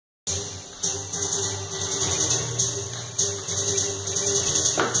Alright,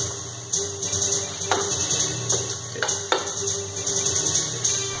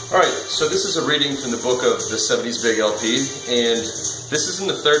 so this is a reading from the book of the 70's Big LP, and this is in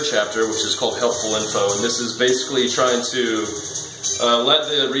the third chapter, which is called Helpful Info, and this is basically trying to let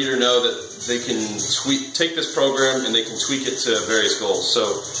the reader know that they can take this program and they can tweak it to various goals. So,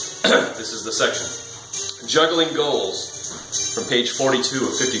 this is the section. Juggling Goals, from page 42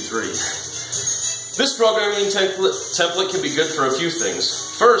 of 53. This programming template can be good for a few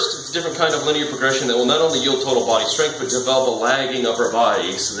things. First, it's a different kind of linear progression that will not only yield total body strength, but develop a lagging upper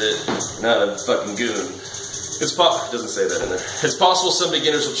body so that you're not a fucking goon. It doesn't say that in there. It's possible some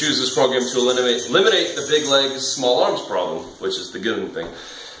beginners will choose this program to eliminate the big legs, small arms problem, which is the goon thing.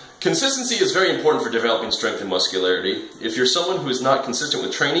 Consistency is very important for developing strength and muscularity. If you're someone who is not consistent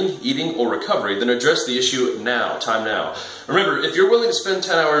with training, eating, or recovery, then address the issue now, time now. Remember, if you're willing to spend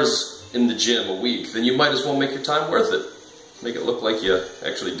 10 hours in the gym a week, then you might as well make your time worth it. Make it look like you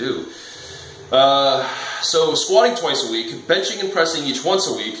actually do. So squatting twice a week, benching and pressing each once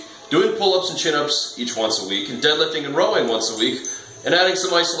a week, doing pull-ups and chin-ups each once a week, and deadlifting and rowing once a week, and adding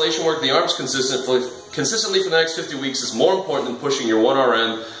some isolation work in the arms consistently for the next 50 weeks is more important than pushing your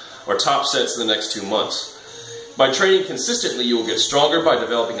 1RM or top sets in the next 2 months. By training consistently, you will get stronger by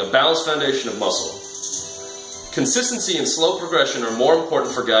developing a balanced foundation of muscle. Consistency and slow progression are more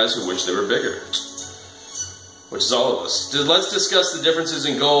important for guys who wish they were bigger. Which is all of us. Let's discuss the differences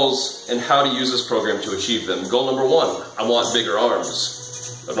in goals and how to use this program to achieve them. Goal number 1, I want bigger arms.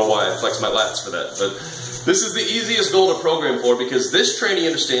 I don't know why I flex my lats for that, but this is the easiest goal to program for because this trainee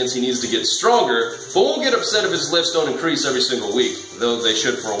understands he needs to get stronger, but won't get upset if his lifts don't increase every single week, though they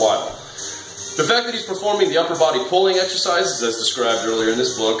should for a while. The fact that he's performing the upper body pulling exercises, as described earlier in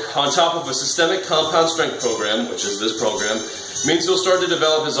this book, on top of a systemic compound strength program, which is this program, means he'll start to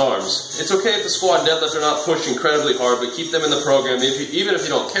develop his arms. It's okay if the squat and deadlift are not pushed incredibly hard, but keep them in the program, even if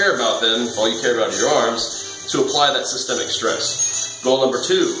you don't care about them, if all you care about is your arms, to apply that systemic stress. Goal number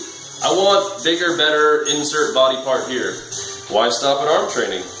 2, I want bigger, better, insert body part here. Why stop at arm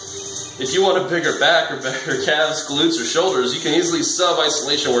training? If you want a bigger back or better calves, glutes, or shoulders, you can easily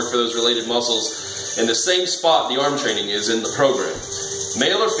sub-isolation work for those related muscles in the same spot the arm training is in the program.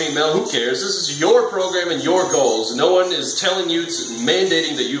 Male or female, who cares? This is your program and your goals. No one is telling you,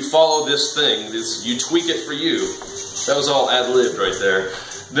 mandating that you follow this thing. You tweak it for you. That was all ad-libbed right there.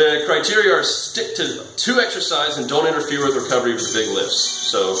 The criteria are stick to 2 exercise and don't interfere with recovery with big lifts.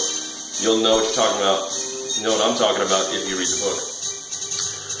 So you'll know what you're talking about. You know what I'm talking about if you read the book.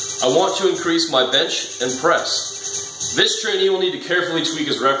 I want to increase my bench and press. This trainee will need to carefully tweak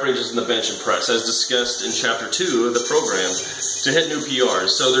his rep ranges in the bench and press, as discussed in Chapter 2 of the program, to hit new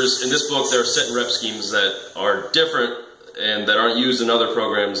PRs. So in this book, there are set and rep schemes that are different and that aren't used in other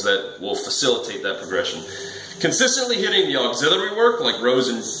programs that will facilitate that progression. Consistently hitting the auxiliary work, like rows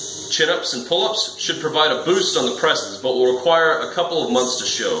and chin-ups and pull-ups, should provide a boost on the presses, but will require a couple of months to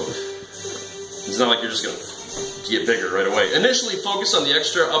show. It's not like you're just going to get bigger right away. Initially, focus on the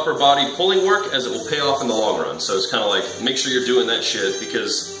extra upper body pulling work as it will pay off in the long run. So it's kind of like, make sure you're doing that shit,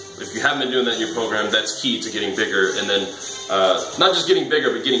 because if you haven't been doing that in your program, that's key to getting bigger, and then not just getting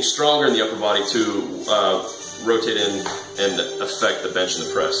bigger, but getting stronger in the upper body to rotate in and affect the bench and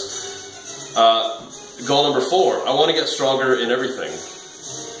the press. Goal number 4, I want to get stronger in everything.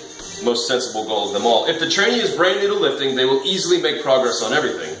 Most sensible goal of them all. If the trainee is brand new to lifting, they will easily make progress on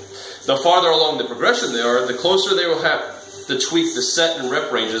everything. The farther along the progression they are, the closer they will have to tweak the set and rep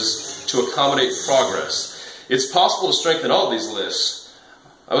ranges to accommodate progress. It's possible to strengthen all of these lifts.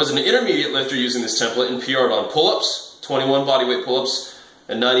 I was an intermediate lifter using this template and PR'd on pull-ups, 21 bodyweight pull-ups,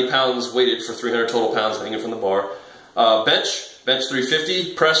 and 90 pounds weighted for 300 total pounds hanging from the bar. Bench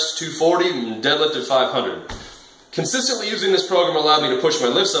 350, press 240, and deadlift at 500. Consistently using this program allowed me to push my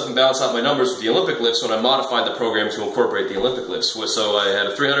lifts up and balance out my numbers with the Olympic lifts when I modified the program to incorporate the Olympic lifts. So I had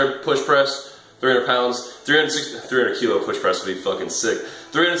a 300 push press, 300 pounds, 300 kilo push press would be fucking sick,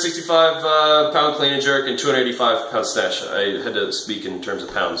 365 pound clean and jerk, and 285 pound snatch. I had to speak in terms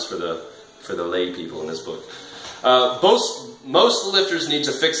of pounds for the lay people in this book. Most lifters need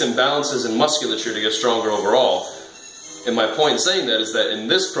to fix imbalances in musculature to get stronger overall. And my point in saying that is that in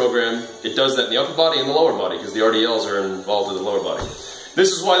this program, it does that in the upper body and the lower body, because the RDLs are involved with the lower body. This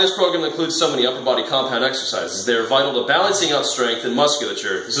is why this program includes so many upper body compound exercises. They are vital to balancing out strength and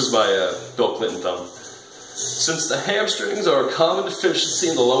musculature. This is my Bill Clinton thumb. Since the hamstrings are a common deficiency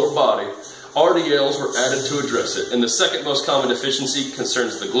in the lower body, RDLs were added to address it. And the second most common deficiency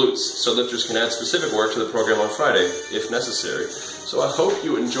concerns the glutes, so lifters can add specific work to the program on Friday, if necessary. So I hope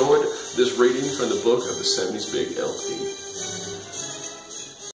you enjoyed this reading from the book of the 70's Big LP.